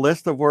from a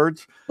list of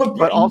words.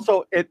 But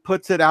also, it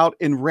puts it out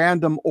in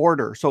random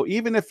order. So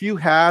even if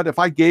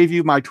I gave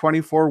you my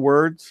 24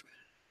 words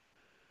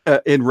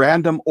in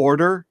random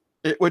order,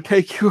 it would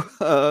take you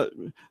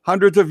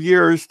hundreds of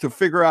years to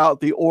figure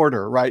out the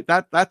order, right?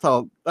 That's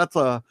a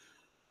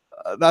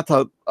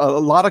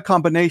lot of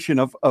combination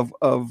of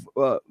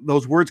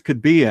those words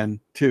could be in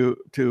to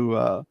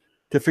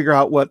figure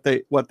out what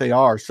they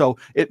are. So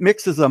it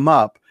mixes them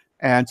up.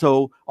 And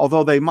so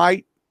although they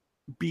might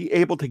be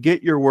able to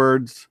get your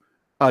words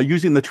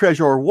using the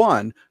Trezor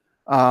One,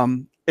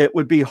 it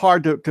would be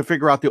hard to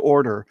figure out the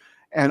order.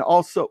 And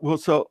also,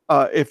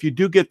 if you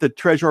do get the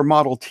Trezor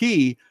Model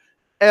T,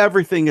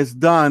 everything is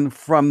done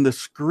from the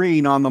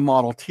screen on the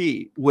Model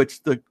T, which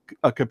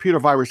a computer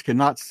virus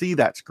cannot see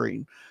that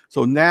screen.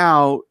 So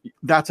now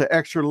that's an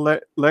extra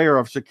layer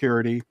of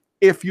security.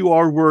 If you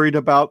are worried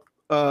about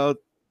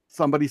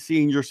somebody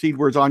seeing your seed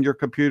words on your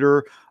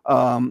computer,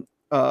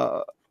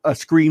 a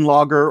screen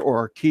logger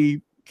or a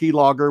key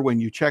logger when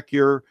you check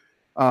your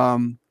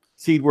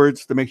seed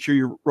words to make sure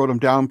you wrote them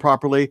down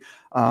properly.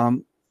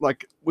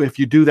 Like if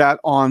you do that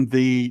on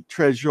the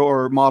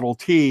Trezor Model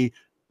T,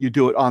 you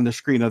do it on the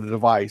screen of the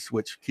device,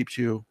 which keeps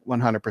you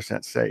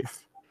 100%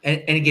 safe.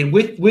 And again,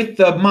 with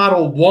the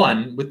Model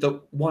 1, with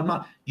the one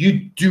model, you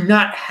do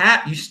not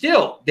have,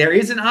 there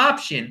is an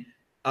option,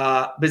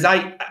 because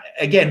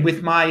again,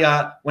 with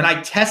my, when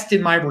I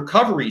tested my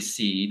recovery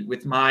seed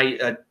with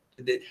my,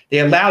 they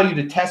allow you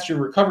to test your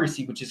recovery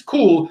seed, which is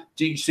cool.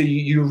 So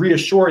you're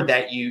reassured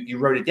that you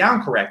wrote it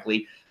down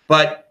correctly,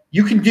 but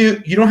you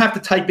don't have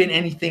to type in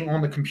anything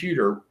on the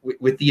computer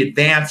with the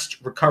advanced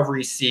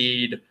recovery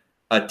seed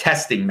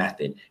testing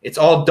method. It's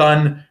all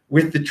done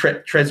with the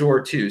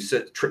Trezor too.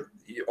 So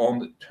on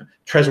the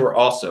Trezor,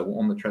 also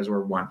on the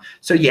Trezor One.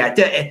 So yeah,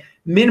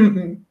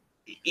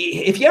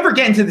 if you ever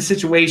get into the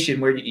situation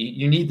where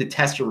you need to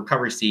test your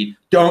recovery seed,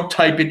 don't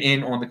type it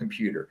in on the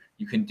computer.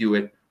 You can do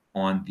it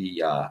on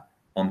the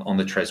on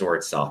the Trezor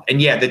itself.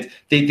 And yeah, the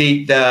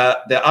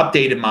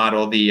updated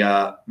model,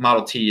 the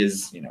Model T,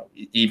 is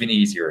even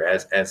easier,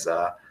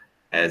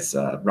 as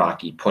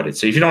Rocky put it.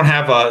 So if you don't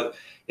have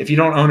if you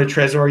don't own a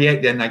Trezor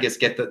yet, then I guess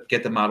get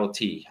the Model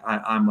T.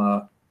 I'm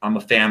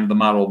a fan of the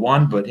Model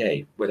 1, but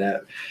hey,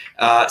 whatever.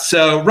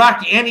 So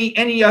Rocky,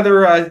 any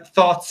other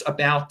thoughts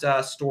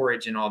about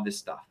storage and all this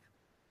stuff?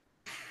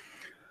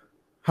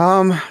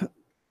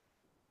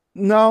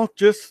 No,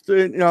 just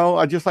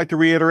I'd just like to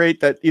reiterate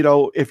that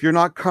if you're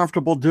not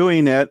comfortable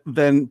doing it,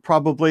 then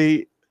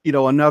probably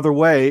another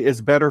way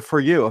is better for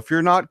you. If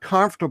you're not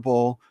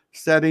comfortable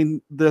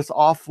setting this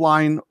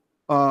offline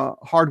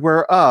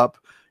hardware up,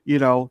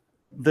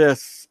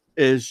 this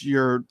is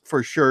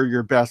for sure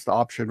your best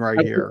option right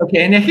here.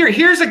 Okay, and now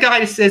here's a guy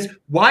who says,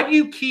 why do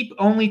you keep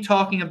only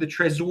talking of the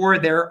Trezor?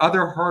 There are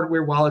other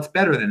hardware wallets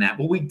better than that.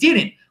 Well, we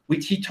didn't.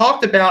 He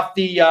talked about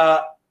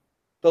the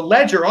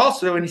Ledger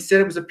also, and he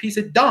said it was a piece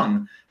of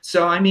dung.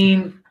 So I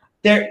mean,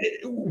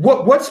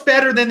 what's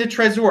better than the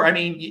Trezor? I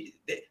mean,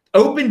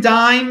 Open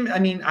Dime. I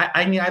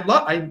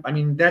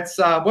mean, that's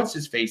what's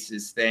his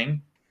face's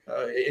thing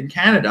in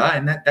Canada,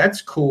 and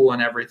that's cool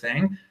and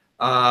everything.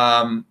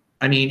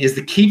 I mean, is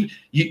the keep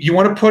you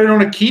want to put it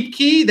on a keep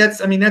key? That's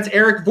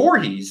Eric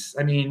Voorhees.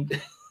 I mean,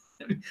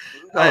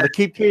 the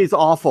keep key is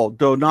awful.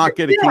 Do not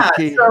get a keep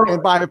key. So, in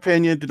my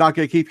opinion, do not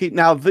get a keep key.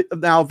 Now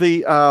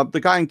the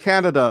guy in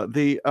Canada,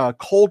 the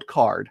cold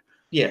card.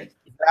 Yeah,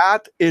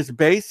 that is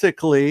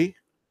basically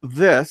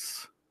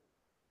this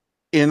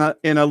in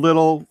a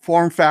little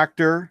form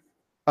factor,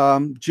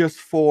 just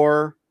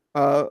for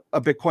a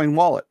Bitcoin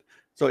wallet.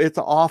 So it's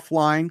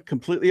an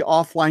completely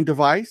offline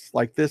device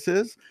like this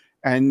is.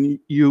 And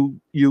you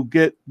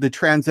get the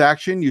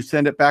transaction, you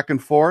send it back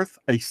and forth,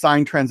 a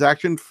signed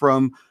transaction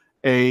from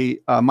a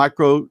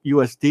micro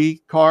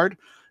USD card.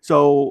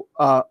 So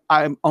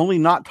I'm only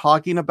not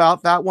talking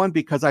about that one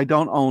because I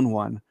don't own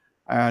one.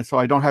 So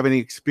I don't have any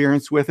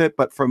experience with it.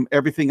 But from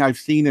everything I've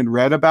seen and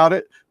read about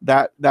it,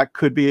 that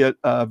could be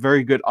a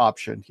very good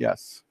option.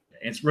 Yes.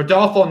 It's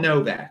Rodolfo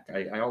Novak.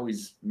 I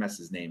always mess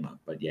his name up,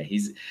 but yeah,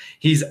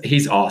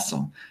 he's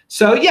awesome.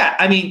 So yeah,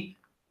 I mean,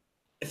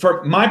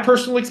 for my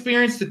personal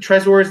experience, the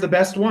Trezor is the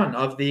best one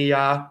of the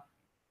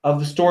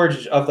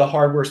storage, of the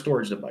hardware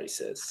storage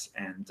devices,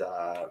 and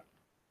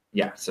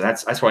yeah, so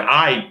that's why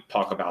I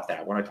talk about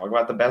that when I talk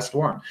about the best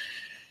one.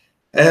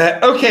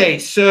 Okay,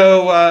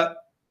 so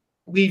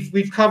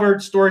we've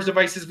covered storage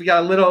devices. We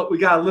got a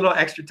little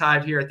extra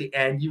time here at the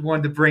end. You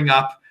wanted to bring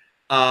up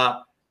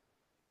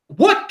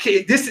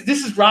this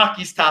is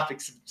Rocky's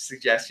topic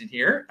suggestion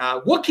here.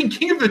 What can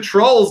King of the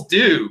Trolls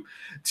do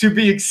to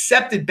be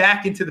accepted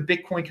back into the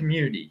Bitcoin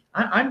community?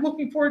 I'm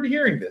looking forward to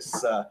hearing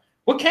this.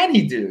 What can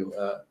he do,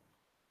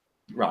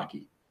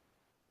 Rocky?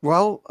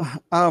 Well,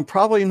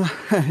 probably not.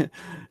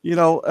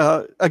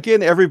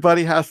 Again,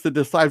 everybody has to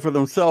decide for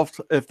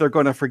themselves if they're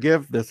going to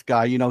forgive this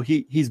guy.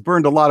 He's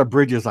burned a lot of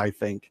bridges, I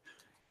think.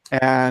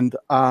 And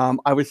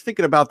I was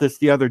thinking about this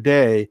the other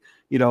day.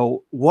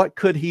 What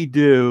could he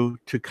do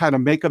to kind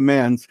of make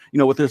amends,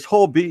 with this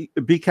whole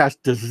Bcash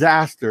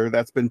disaster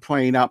that's been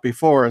playing out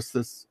before us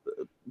this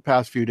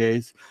past few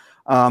days?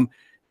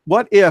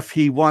 What if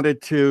he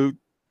wanted to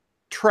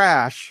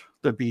trash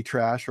the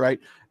Btrash, right,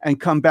 and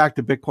come back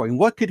to Bitcoin?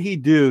 What could he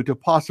do to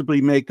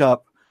possibly make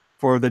up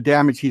for the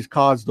damage he's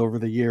caused over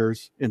the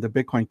years in the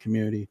Bitcoin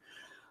community?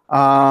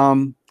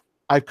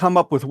 I've come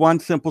up with one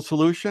simple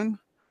solution,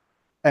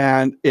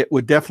 and it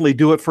would definitely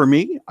do it for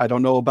me. I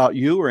don't know about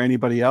you or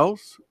anybody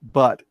else,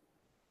 but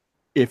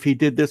if he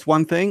did this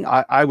one thing,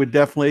 I would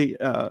definitely,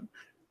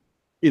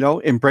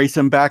 embrace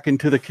him back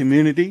into the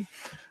community.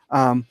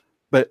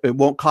 but it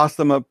won't cost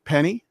them a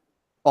penny.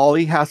 All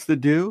he has to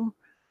do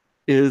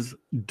is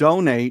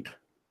donate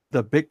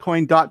the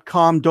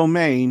Bitcoin.com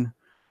domain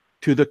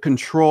to the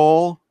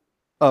control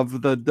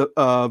of the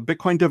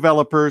Bitcoin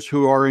developers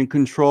who are in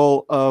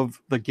control of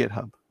the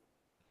GitHub.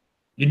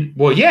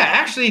 Well, yeah,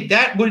 actually,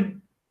 that would,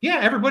 yeah,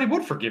 everybody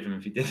would forgive him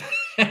if he did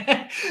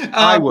that.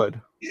 I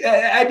would.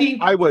 I mean,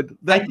 I would.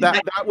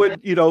 That would,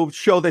 you know,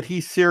 show that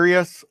he's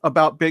serious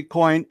about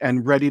Bitcoin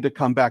and ready to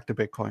come back to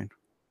Bitcoin.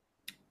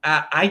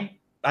 I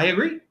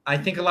agree. I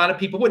think a lot of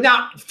people would.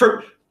 Now,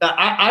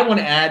 I want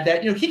to add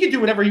that, you know, he can do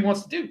whatever he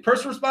wants to do.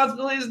 Personal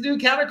responsibility is to do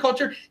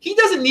counterculture. He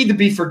doesn't need to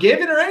be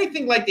forgiven or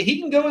anything like that. He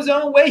can go his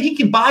own way. He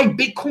can buy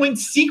Bitcoin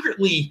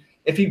secretly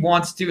if he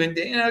wants to, and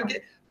you know.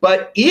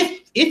 But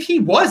if he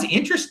was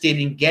interested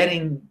in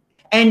getting,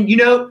 and you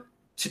know,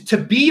 to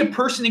be a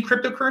person in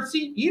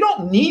cryptocurrency, you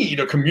don't need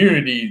a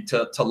community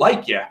to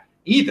like you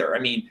either. I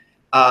mean,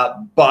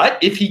 but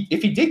if he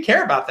did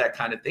care about that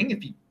kind of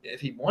thing, if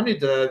he wanted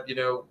to, you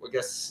know, I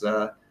guess,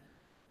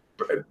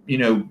 you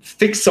know,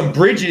 fix some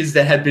bridges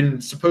that had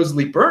been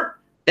supposedly burnt,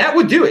 that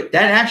would do it.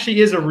 That actually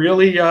is a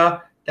really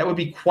that would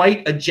be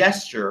quite a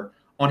gesture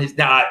on his.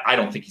 Now, I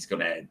don't think he's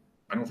going to.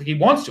 I don't think he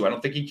wants to. I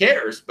don't think he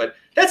cares, but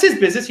that's his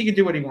business. He can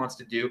do what he wants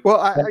to do. Well,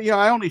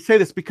 I only say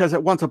this because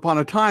at once upon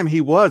a time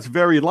he was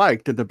very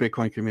liked in the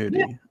Bitcoin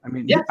community.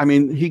 Yeah. I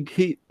mean,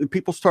 he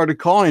people started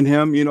calling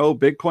him, you know,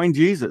 Bitcoin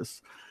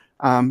Jesus,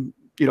 you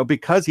know,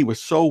 because he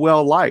was so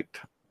well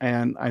liked.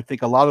 And I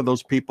think a lot of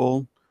those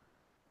people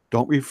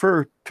don't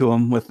refer to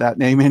him with that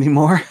name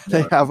anymore.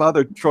 They have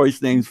other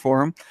choice names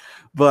for him,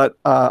 but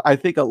I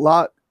think a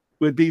lot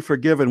would be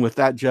forgiven with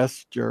that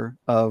gesture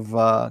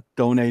of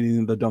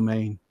donating the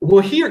domain.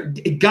 Well, here,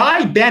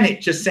 Guy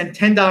Bennett just sent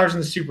 $10 in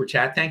the super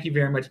chat. Thank you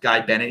very much, Guy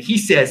Bennett. He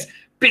says,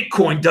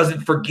 Bitcoin doesn't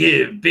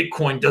forgive.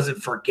 Bitcoin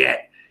doesn't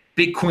forget.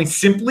 Bitcoin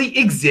simply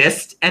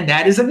exists, and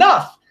that is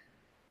enough.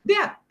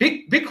 Yeah,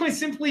 Bitcoin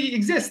simply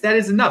exists. That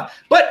is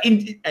enough. But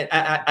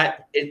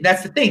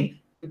that's the thing.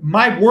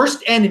 My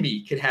worst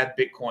enemy could have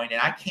Bitcoin,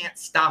 and I can't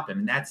stop him,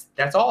 and that's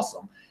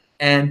awesome.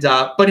 And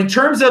but in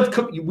terms of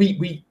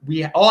we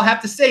all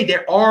have to say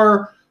there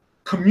are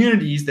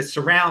communities that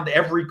surround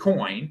every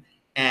coin,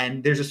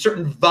 and there's a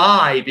certain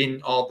vibe in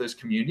all those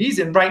communities.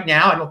 And right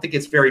now, I don't think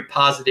it's very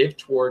positive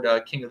toward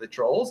King of the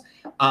Trolls,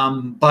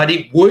 but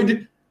it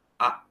would.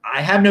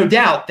 I have no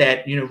doubt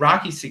that, you know,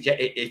 Rocky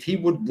if he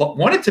would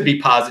want it to be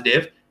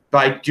positive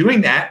by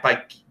doing that,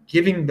 by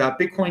giving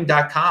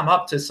Bitcoin.com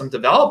up to some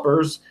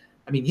developers.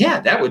 I mean, yeah,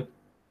 that would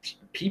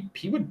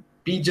he would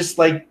be just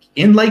like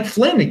in Lake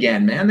Flynn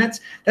again, man.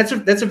 That's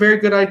a very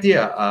good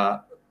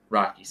idea,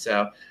 Rocky.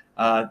 So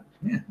yeah,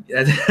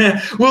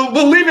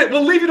 we'll leave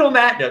it on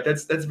that note.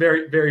 That's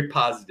very, very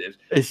positive.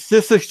 It's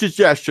just a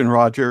suggestion,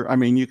 Roger. I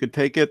mean, you could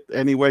take it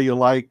any way you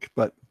like,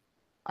 but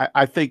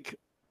I think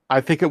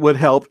it would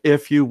help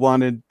if you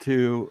wanted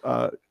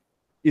to,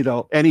 you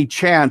know, any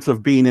chance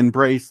of being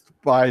embraced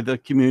by the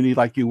community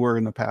like you were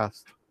in the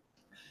past.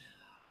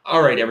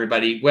 All right,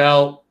 everybody.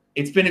 Well,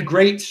 it's been a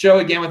great show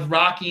again with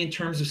Rocky in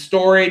terms of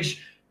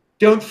storage.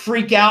 Don't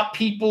freak out,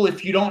 people,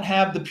 if you don't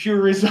have the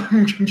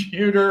Purism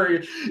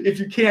computer, if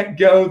you can't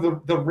go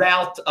the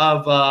route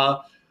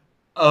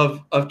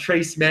of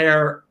Trace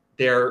Mayer.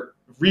 There are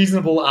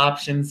reasonable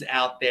options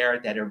out there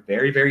that are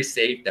very, very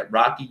safe, that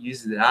Rocky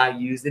uses, that I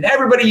use, that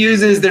everybody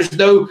uses. There's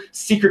no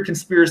secret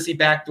conspiracy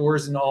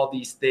backdoors and all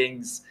these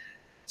things.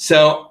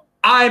 So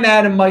I'm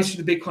Adam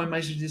Meister, the Bitcoin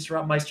Meister,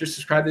 Disrupt Meister.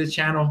 Subscribe to the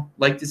channel,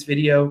 like this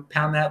video,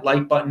 pound that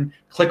like button,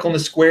 click on the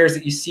squares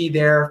that you see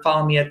there.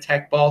 Follow me at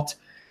Tech Vault.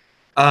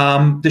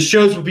 The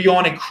shows will be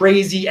on at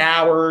crazy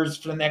hours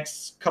for the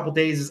next couple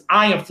days, as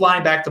I am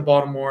flying back to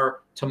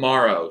Baltimore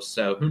tomorrow.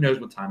 So who knows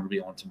what time it'll be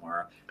on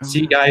tomorrow. See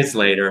you guys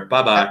later.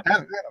 Bye-bye.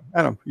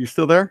 Adam, you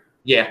still there?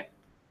 Yeah.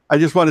 I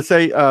just want to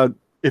say,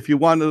 if you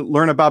want to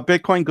learn about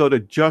Bitcoin, go to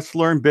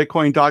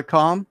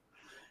justlearnbitcoin.com.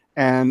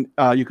 And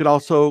you could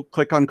also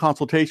click on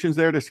consultations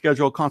there to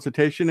schedule a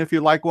consultation if you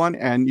like one.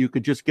 And you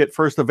could just get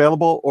first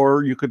available,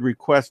 or you could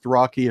request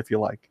Rocky if you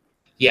like.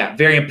 Yeah,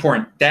 very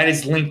important. That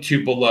is linked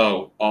to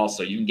below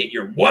also. You can get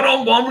your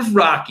one-on-one with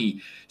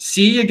Rocky.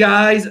 See you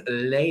guys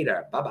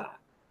later. Bye-bye.